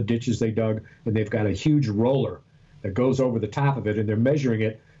up all the ditches they dug. And they've got a huge roller that goes over the top of it, and they're measuring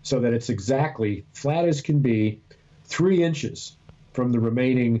it so that it's exactly flat as can be, 3 inches from the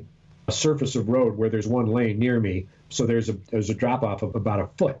remaining surface of road where there's one lane near me. So there's a drop off of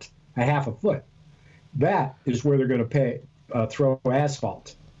about a half a foot. That is where they're going to throw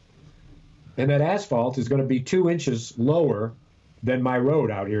asphalt. And that asphalt is going to be 2 inches lower than my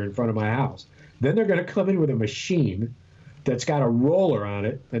road out here in front of my house. Then they're going to come in with a machine that's got a roller on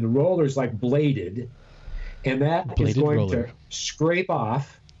it, and the roller's like bladed, and that is going to scrape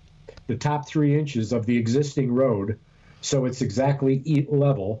off the top 3 inches of the existing road So it's exactly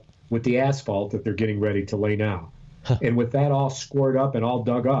level with the asphalt that they're getting ready to lay now. And with that all squared up and all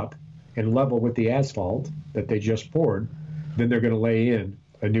dug up and level with the asphalt that they just poured, then they're going to lay in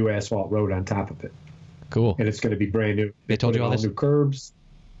a new asphalt road on top of it. Cool. And it's going to be brand new. They told you all this? New curbs.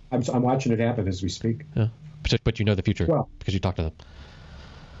 I'm watching it happen as we speak. Yeah. But you know the future because you talk to them.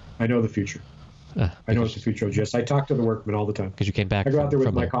 I know the future. I know what the future is. Yes, I talk to the workmen all the time. Because you came back. I go out there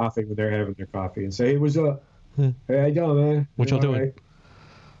with my coffee when they're having their coffee and say, "Hey, what's up? Hey, how you doing, man? What y'all doing? Right?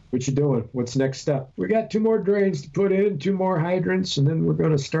 What you doing? What's next step? We got 2 more drains to put in, 2 more hydrants, and then we're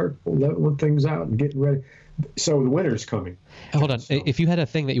going to start leveling things out and getting ready." So the winter's coming. Hold on. So, if you had a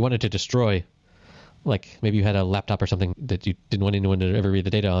thing that you wanted to destroy, like maybe you had a laptop or something that you didn't want anyone to ever read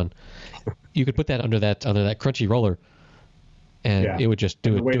the data on, you could put that under that crunchy roller, and it would just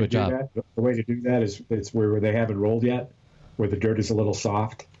do a job. The way to do that is it's where they haven't rolled yet, where the dirt is a little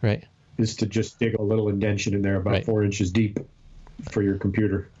soft. Right. Is to just dig a little indention in there about 4 inches deep for your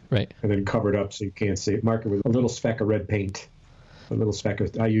computer. Right. And then cover it up so you can't see it. Mark it with a little speck of red paint.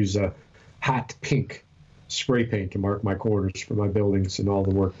 I use a hot pink spray paint to mark my corners for my buildings and all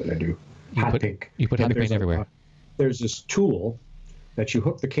the work that I do. Pink. You put hot paint everywhere. There's this tool that you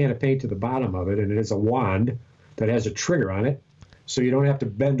hook the can of paint to the bottom of it, and it is a wand that has a trigger on it, so you don't have to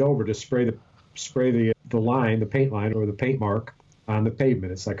bend over to spray the line, the paint line, or the paint mark on the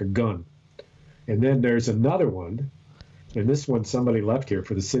pavement. It's like a gun. And then there's another one, and this one somebody left here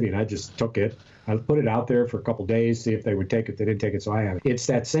for the city, and I just took it. I put it out there for a couple days, see if they would take it. They didn't take it, so I have it. It's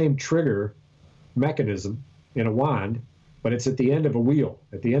that same trigger mechanism in a wand, but it's at the end of a wheel.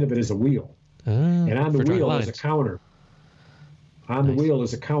 At the end of it is a wheel. And on the wheel is a counter. On the wheel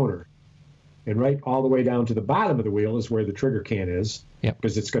is a counter. And right all the way down to the bottom of the wheel is where the trigger can is,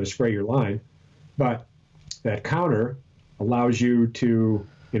 because it's going to spray your line. But that counter allows you to,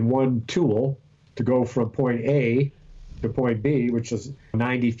 in one tool, to go from point A to point B, which is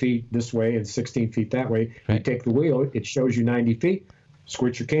 90 feet this way and 16 feet that way. Right. You take the wheel, it shows you 90 feet,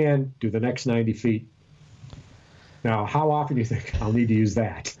 switch your can, do the next 90 feet. Now, how often do you think I'll need to use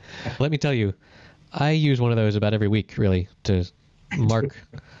that? Let me tell you, I use one of those about every week, really, to mark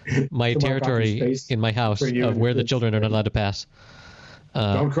my territory in my house of where the children are not allowed to pass.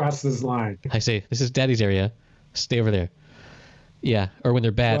 Don't cross this line. I say, this is Daddy's area. Stay over there. Yeah, or when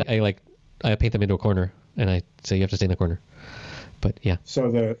they're bad, I paint them into a corner, and I say you have to stay in the corner. But yeah.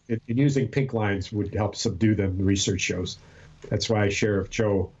 So using pink lines would help subdue them. The research shows. That's why Sheriff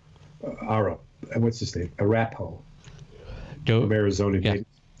Joe what's his name? Arapaho from Arizona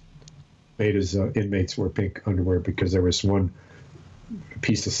made his inmates wear pink underwear because there was one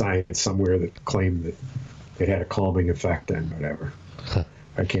piece of science somewhere that claimed that it had a calming effect and whatever. Huh.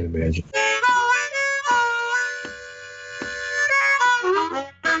 I can't imagine.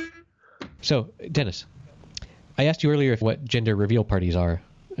 So, Dennis, I asked you earlier what gender reveal parties are,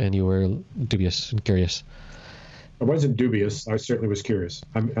 and you were dubious and curious. I wasn't dubious. I certainly was curious.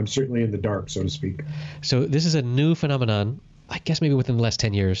 I'm certainly in the dark, so to speak. So this is a new phenomenon, I guess maybe within the last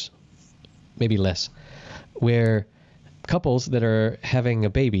 10 years, maybe less, where couples that are having a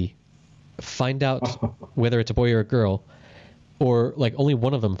baby find out whether it's a boy or a girl, or like only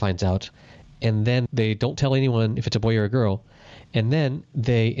one of them finds out, and then they don't tell anyone if it's a boy or a girl, and then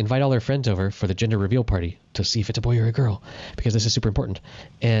they invite all their friends over for the gender reveal party to see if it's a boy or a girl, because this is super important.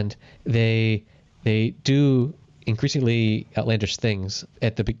 And they do increasingly outlandish things.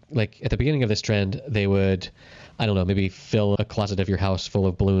 At the beginning of this trend, they would, I don't know, maybe fill a closet of your house full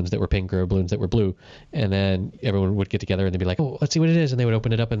of balloons that were pink or balloons that were blue, and then everyone would get together and they'd be like, oh, let's see what it is, and they would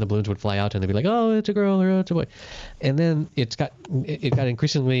open it up and the balloons would fly out and they'd be like, oh, it's a girl or it's a boy. And then it got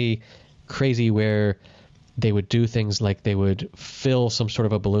increasingly crazy where they would do things like they would fill some sort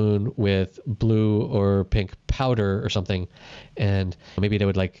of a balloon with blue or pink powder or something, and maybe they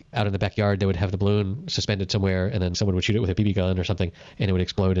would, like, out in the backyard, they would have the balloon suspended somewhere, and then someone would shoot it with a BB gun or something, and it would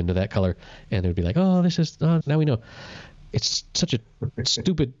explode into that color, and they would be like, oh, now we know. It's such a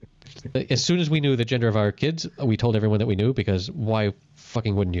stupid... As soon as we knew the gender of our kids, we told everyone that we knew, because why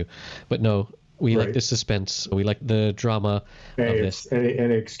fucking wouldn't you? But no, we like the suspense. We like the drama of this.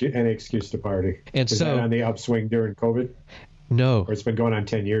 Any excuse to party. And Is that on the upswing during COVID? No. Or it's been going on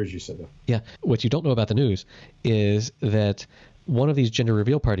 10 years, you said that. Yeah. What you don't know about the news is that one of these gender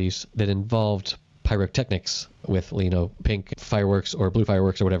reveal parties that involved pyrotechnics with, pink fireworks or blue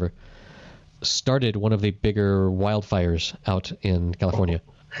fireworks or whatever, started one of the bigger wildfires out in California.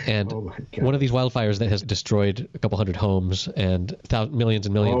 And one of these wildfires that has destroyed a couple hundred homes and millions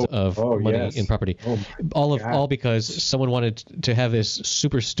and millions of money in property. All because someone wanted to have this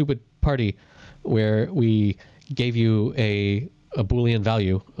super stupid party where we gave you a Boolean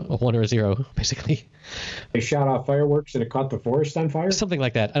value, a 1 or a 0, basically, They shot off fireworks and it caught the forest on fire? Something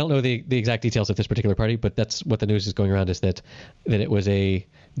like that. I don't know the exact details of this particular party, but that's what the news is going around, is that it was a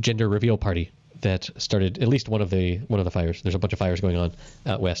gender reveal party that started at least one of the fires. There's a bunch of fires going on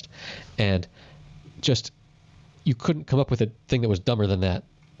out west, and just you couldn't come up with a thing that was dumber than that,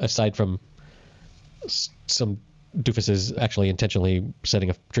 aside from some doofuses actually intentionally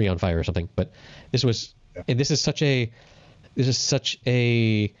setting a tree on fire or something. But this was, and this is such a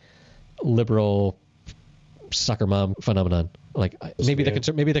liberal soccer mom phenomenon. Like maybe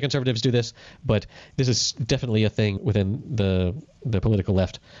the conservatives do this, but this is definitely a thing within the political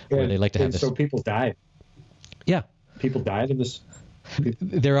left where they like to have this. So people died. Yeah, people died in this.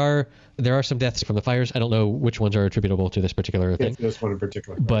 There are some deaths from the fires. I don't know which ones are attributable to this particular thing. This one in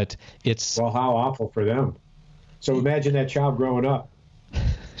particular. Right? But it's... Well, how awful for them. So imagine that child growing up.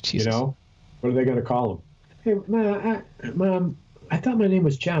 Jesus. You know? What are they going to call him? Hey, Mom, I thought my name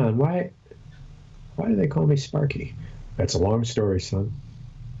was John. Why do they call me Sparky? That's a long story, son.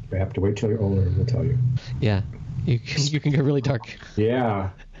 You have to wait till you're older and we'll tell you. Yeah. You can go really dark. Yeah.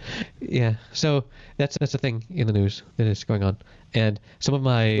 Yeah. So that's a thing in the news that is going on. And some of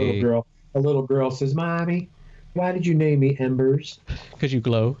my... A little girl says, Mommy, why did you name me Embers? Because you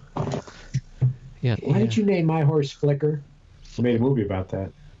glow. Yeah. Why did you name my horse Flicker? I made a movie about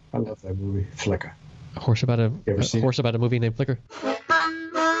that. I love that movie, Flicker. A horse about a movie named Flicker?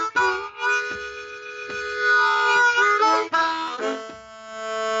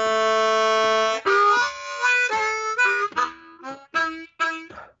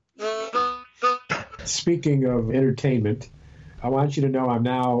 Speaking of entertainment, I want you to know I'm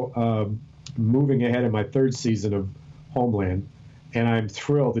now moving ahead in my third season of Homeland, and I'm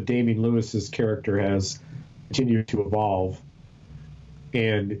thrilled that Damian Lewis's character has continued to evolve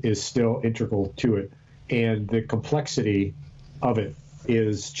and is still integral to it. And the complexity of it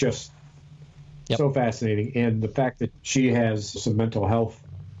is just so fascinating. And the fact that she has some mental health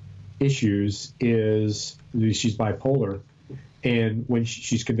issues is she's bipolar. And when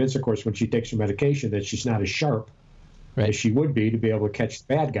she's convinced, of course, when she takes her medication, that she's not as sharp as she would be to be able to catch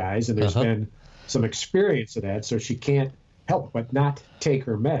the bad guys. And there's been some experience of that, so she can't help but not take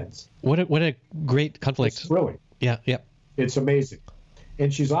her meds. What a great conflict. It's thrilling. Yeah. It's amazing.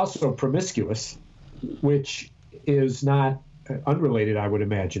 And she's also promiscuous, which is not unrelated, I would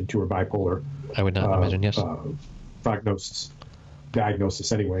imagine, to her bipolar. I would not imagine, yes.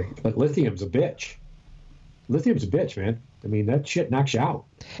 Diagnosis, anyway. But lithium's a bitch. Lithium's a bitch, man. I mean, that shit knocks you out.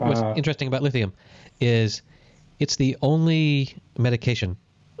 What's interesting about lithium is it's the only medication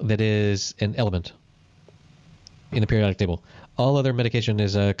that is an element in the periodic table. All other medication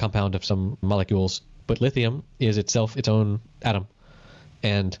is a compound of some molecules, but lithium is itself its own atom.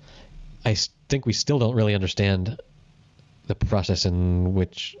 And I think we still don't really understand the process in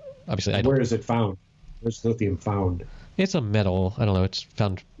which, obviously, I don't... Where is it found? Where's lithium found? It's a metal. I don't know. It's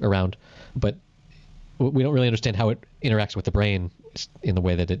found around. But we don't really understand how it interacts with the brain in the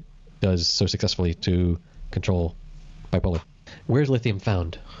way that it does so successfully to control bipolar. Where's lithium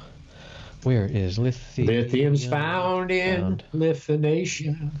found? Where is lithium? Lithium's found in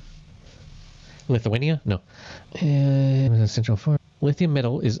Lithuania. Lithuania? No. Essential for lithium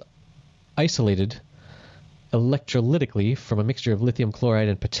metal is isolated electrolytically from a mixture of lithium chloride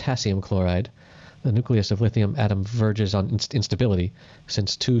and potassium chloride. The nucleus of lithium atom verges on instability,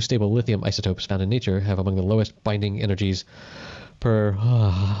 since two stable lithium isotopes found in nature have among the lowest binding energies per...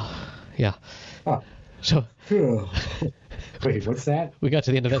 yeah. Oh. So... Wait, what's that? We got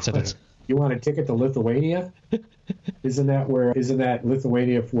to the end of that sentence. You want a ticket to Lithuania? Isn't that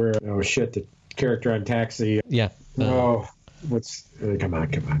Lithuania where... Oh, shit, the character on Taxi... Yeah. What's... Come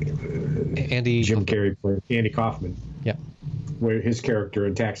on. Andy... Jim Carrey played Andy Kaufman. Yeah. Where his character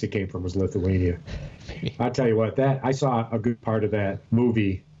in Taxi came from was Lithuania. Maybe. I'll tell you what, I saw a good part of that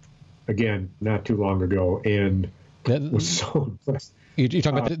movie, again, not too long ago, and was so impressed. You're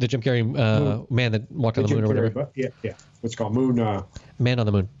talking about the Jim Carrey man that walked on the moon or whatever? Yeah. What's it called? Moon... Man on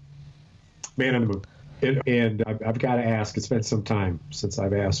the Moon. Man on the Moon. And I've got to ask, it's been some time since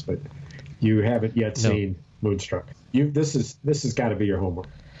I've asked, but you haven't yet seen Moonstruck. This has got to be your homework.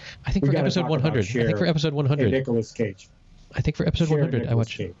 I think for episode 100. I think for episode 100. And Nicolas Cage. I think for episode 100, I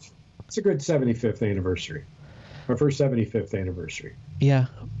watched. It's a good 75th anniversary. Our first 75th anniversary. Yeah,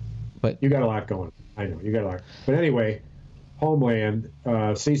 but you got a lot going. I know you got a lot. But anyway, Homeland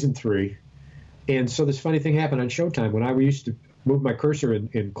season 3, and so this funny thing happened on Showtime when I used to move my cursor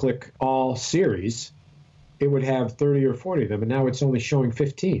and click all series. It would have 30 or 40 of them, and now it's only showing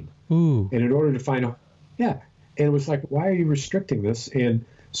 15. Ooh. And in order to find, and it was like, why are you restricting this? And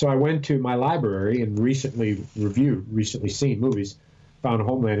so I went to my library and recently seen movies. found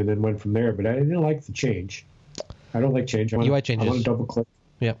Homeland and then went from there. But I didn't like the change. I don't like change. UI changes. I want to double click.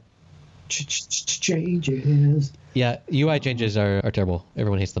 Yep. Changes. Yeah, UI changes are terrible.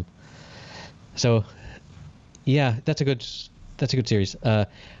 Everyone hates them. So, yeah, that's a good series. I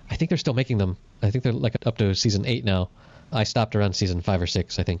think they're still making them. I think they're like up to season 8 now. I stopped around season 5 or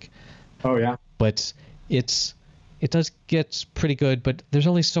 6, I think. Oh yeah. But it does get pretty good. But there's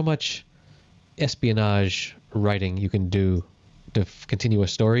only so much espionage writing you can do to continue a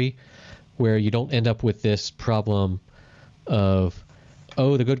story where you don't end up with this problem of,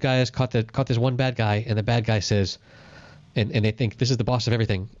 oh, the good guy has caught this one bad guy, and the bad guy says, and they think this is the boss of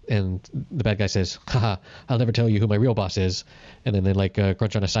everything, and the bad guy says, haha, I'll never tell you who my real boss is, and then they like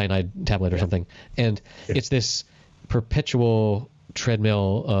crunch on a cyanide tablet or something, and it's this perpetual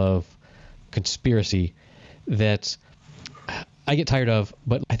treadmill of conspiracy that I get tired of.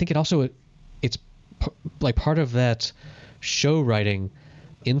 But I think it's like part of that show writing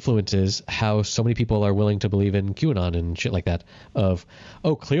influences how so many people are willing to believe in QAnon and shit like that. Of,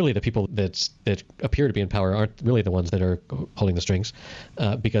 oh, clearly the people that appear to be in power aren't really the ones that are holding the strings,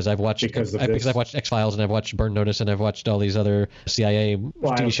 because I've watched I've watched X-Files and I've watched Burn Notice and I've watched all these other CIA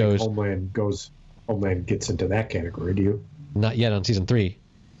TV shows. Homeland gets into that category. Do you? Not yet on season 3.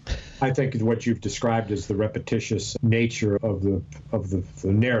 I think what you've described is the repetitious nature of the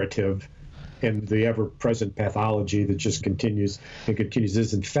narrative and the ever-present pathology that just continues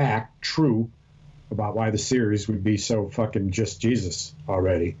is in fact true about why the series would be so fucking just Jesus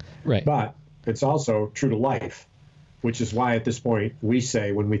already. Right. But it's also true to life, which is why at this point we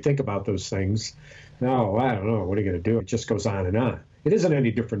say, when we think about those things, no, I don't know, what are you going to do? It just goes on and on. It isn't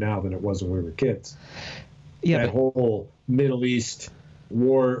any different now than it was when we were kids. Yeah, that whole Middle East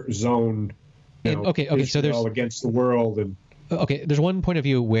war zone, okay, so there's against the world, and okay, there's one point of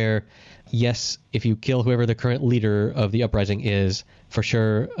view where, yes, if you kill whoever the current leader of the uprising is, for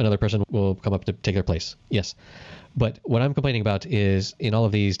sure another person will come up to take their place. Yes. But what I'm complaining about is in all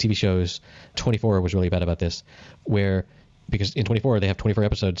of these TV shows, 24 was really bad about this, because in 24 they have 24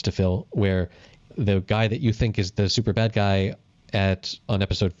 episodes to fill, where the guy that you think is the super bad guy on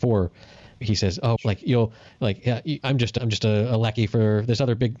episode 4, he says, oh, like, you'll, like, yeah, I'm just a lackey for this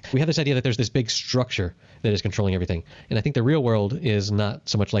other big. We have this idea that there's this big structure that is controlling everything, and I think the real world is not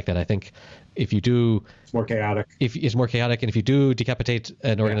so much like that. I think if you do, it's more chaotic. It's more chaotic, and if you do decapitate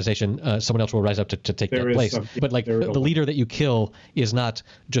an organization, someone else will rise up to take that place. But like the leader that you kill is not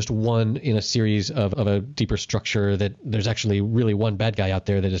just one in a series of a deeper structure. That there's actually really one bad guy out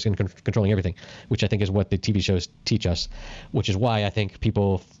there that is controlling everything, which I think is what the TV shows teach us. Which is why I think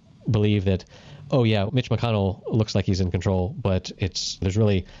people believe that, oh yeah, Mitch McConnell looks like he's in control, but there's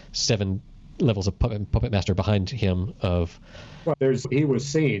really 7 levels of puppet master behind him. He was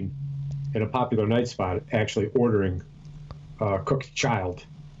seen in a popular night spot actually ordering cooked child,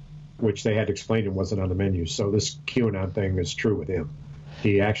 which they had explained it wasn't on the menu. So this QAnon thing is true with him.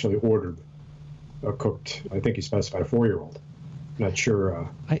 He actually ordered a cooked, I think he specified a 4-year-old. Not sure.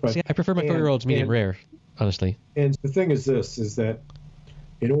 I prefer my 4-year-olds medium rare, honestly. And the thing is this, is that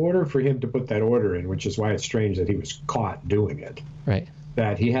in order for him to put that order in, which is why it's strange that he was caught doing it, right?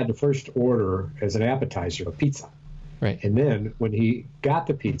 That he had to first order as an appetizer a pizza. Right. And then when he got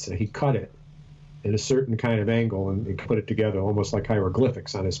the pizza, he cut it in a certain kind of angle and he put it together almost like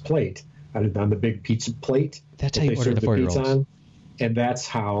hieroglyphics on his plate, on the big pizza plate. That's how you order the 4-year-olds. And that's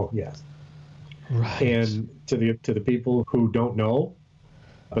how, yes. Right. And to the people who don't know,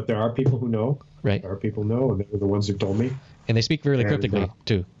 but there are people who know. Right. There are people who know, and they're the ones who told me. And they speak very cryptically,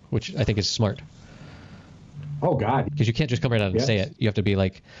 too, which I think is smart. Oh, God. Because you can't just come right out and say it. You have to be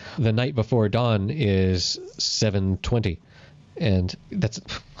like, the night before dawn is 7:20. And that's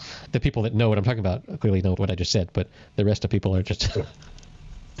the people that know what I'm talking about clearly know what I just said, but the rest of people are just...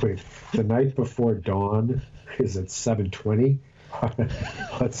 Wait, the night before dawn is at 7:20?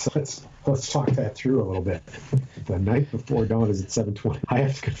 Let's talk that through a little bit. The night before dawn is at 7:20. I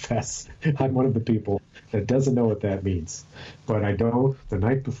have to confess, I'm one of the people that doesn't know what that means. But I don't. The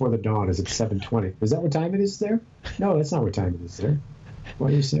night before the dawn is at 7:20. Is that what time it is there? No, that's not what time it is there. Why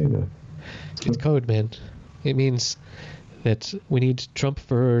are you saying that? It's code, man. It means that we need Trump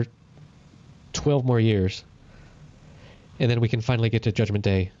for 12 more years. And then we can finally get to Judgment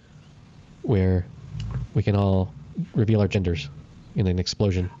Day, where we can all reveal our genders in an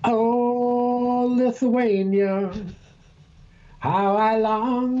explosion. Oh, Lithuania, how I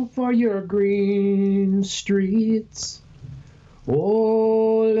long for your green streets.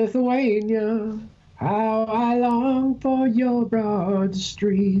 Oh, Lithuania, how I long for your broad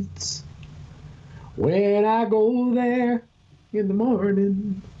streets. When I go there in the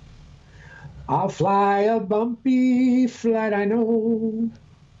morning, I'll fly a bumpy flight, I know,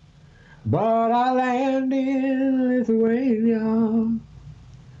 but I'll land in Lithuania.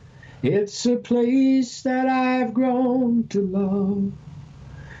 It's a place that I've grown to love.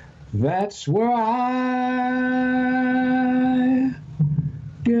 That's where I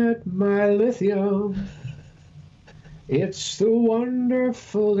get my lithium. It's the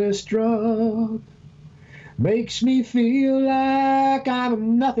wonderfulest drug. Makes me feel like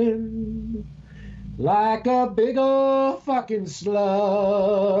I'm nothing, like a big old fucking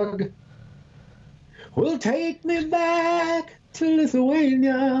slug. Will take me back to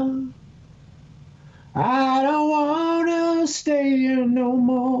Lithuania. I don't wanna stay here no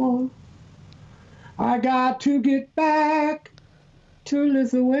more. I got to get back to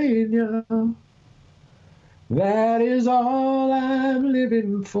Lithuania. That is all I'm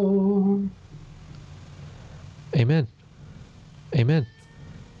living for. Amen. Amen.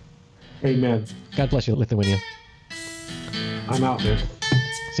 Amen. God bless you, Lithuania. I'm out, man.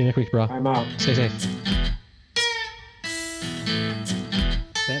 See you next week, bro. I'm out. Stay safe.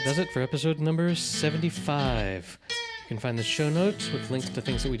 That does it for episode number 75. You can find the show notes with links to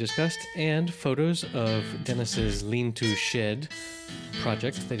things that we discussed and photos of Dennis's lean-to shed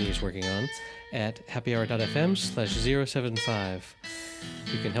project that he's working on at happyhour.fm/075.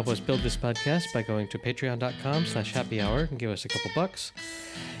 You can help us build this podcast by going to patreon.com/happyhour and give us a couple bucks.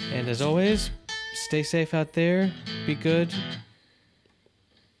 And as always, stay safe out there, be good,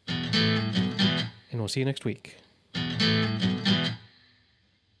 and we'll see you next week.